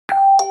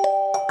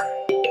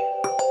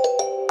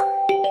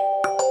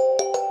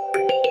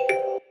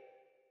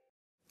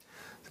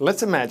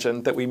Let's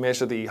imagine that we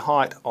measure the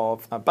height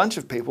of a bunch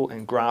of people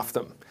and graph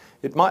them.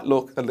 It might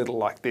look a little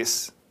like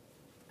this.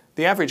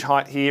 The average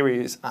height here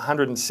is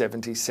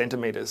 170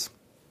 centimetres.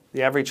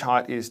 The average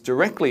height is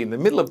directly in the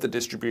middle of the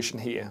distribution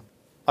here.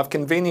 I've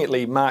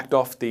conveniently marked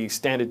off the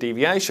standard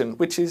deviation,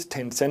 which is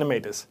 10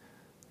 centimetres.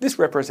 This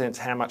represents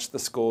how much the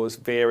scores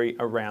vary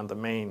around the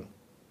mean.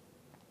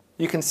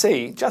 You can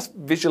see, just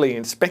visually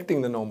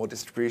inspecting the normal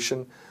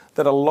distribution,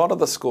 that a lot of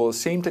the scores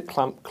seem to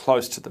clump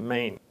close to the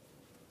mean.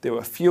 There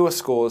were fewer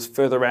scores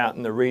further out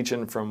in the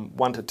region from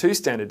 1 to 2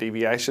 standard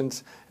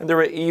deviations, and there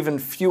are even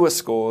fewer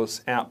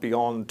scores out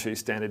beyond 2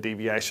 standard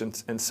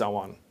deviations, and so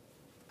on.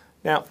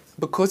 Now,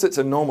 because it's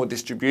a normal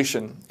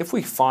distribution, if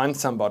we find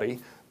somebody,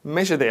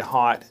 measure their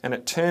height, and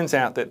it turns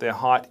out that their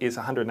height is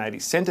 180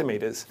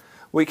 centimetres,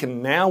 we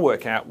can now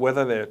work out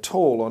whether they're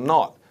tall or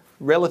not,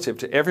 relative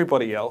to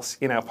everybody else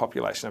in our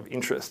population of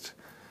interest.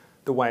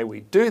 The way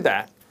we do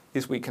that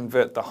is we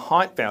convert the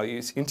height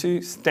values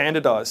into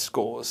standardised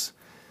scores.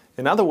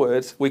 In other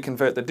words, we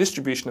convert the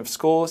distribution of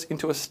scores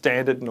into a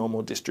standard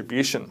normal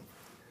distribution.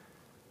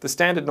 The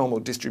standard normal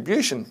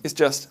distribution is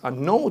just a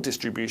normal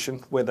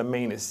distribution where the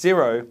mean is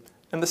 0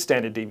 and the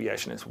standard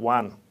deviation is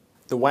 1.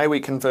 The way we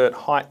convert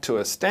height to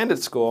a standard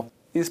score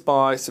is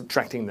by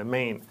subtracting the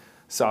mean,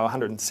 so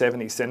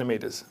 170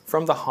 centimetres,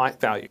 from the height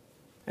value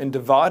and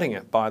dividing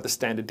it by the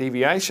standard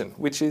deviation,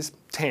 which is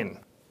 10.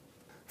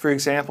 For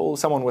example,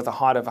 someone with a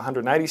height of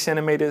 180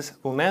 centimetres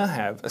will now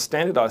have a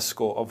standardised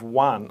score of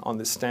 1 on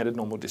this standard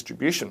normal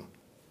distribution.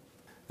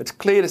 It's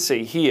clear to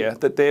see here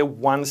that they're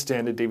 1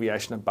 standard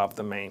deviation above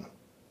the mean.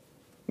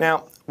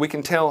 Now, we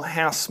can tell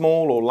how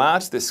small or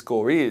large this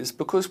score is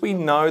because we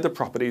know the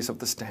properties of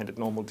the standard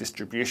normal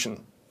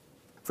distribution.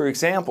 For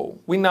example,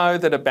 we know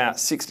that about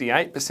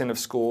 68% of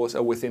scores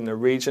are within the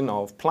region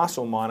of plus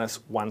or minus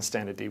 1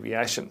 standard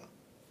deviation.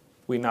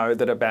 We know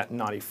that about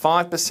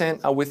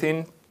 95% are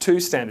within 2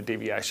 standard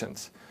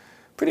deviations.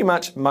 Pretty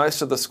much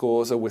most of the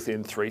scores are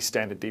within 3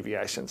 standard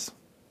deviations.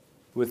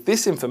 With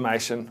this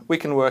information, we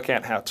can work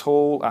out how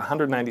tall a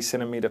 180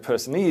 centimetre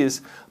person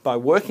is by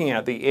working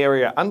out the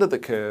area under the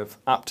curve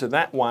up to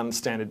that 1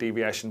 standard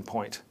deviation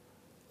point.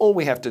 All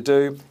we have to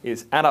do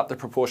is add up the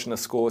proportion of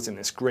scores in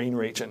this green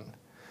region.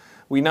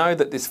 We know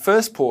that this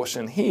first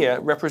portion here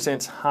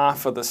represents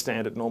half of the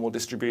standard normal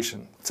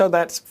distribution, so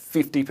that's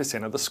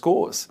 50% of the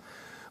scores.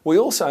 We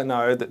also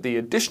know that the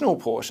additional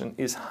portion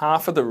is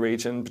half of the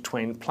region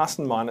between plus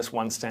and minus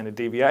 1 standard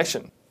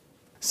deviation.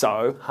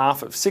 So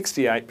half of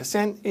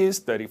 68%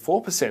 is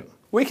 34%.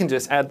 We can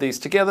just add these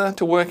together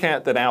to work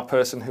out that our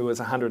person who is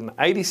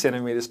 180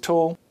 centimetres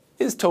tall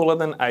is taller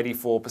than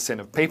 84%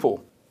 of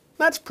people.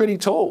 That's pretty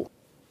tall.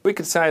 We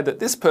could say that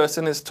this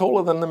person is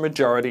taller than the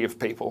majority of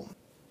people.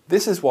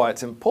 This is why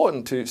it's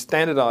important to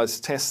standardise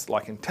tests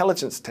like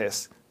intelligence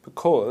tests,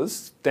 because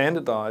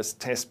standardised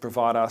tests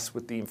provide us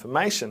with the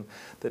information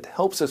that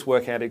helps us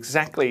work out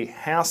exactly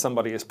how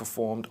somebody has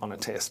performed on a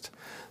test.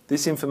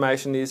 This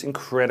information is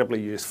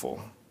incredibly useful.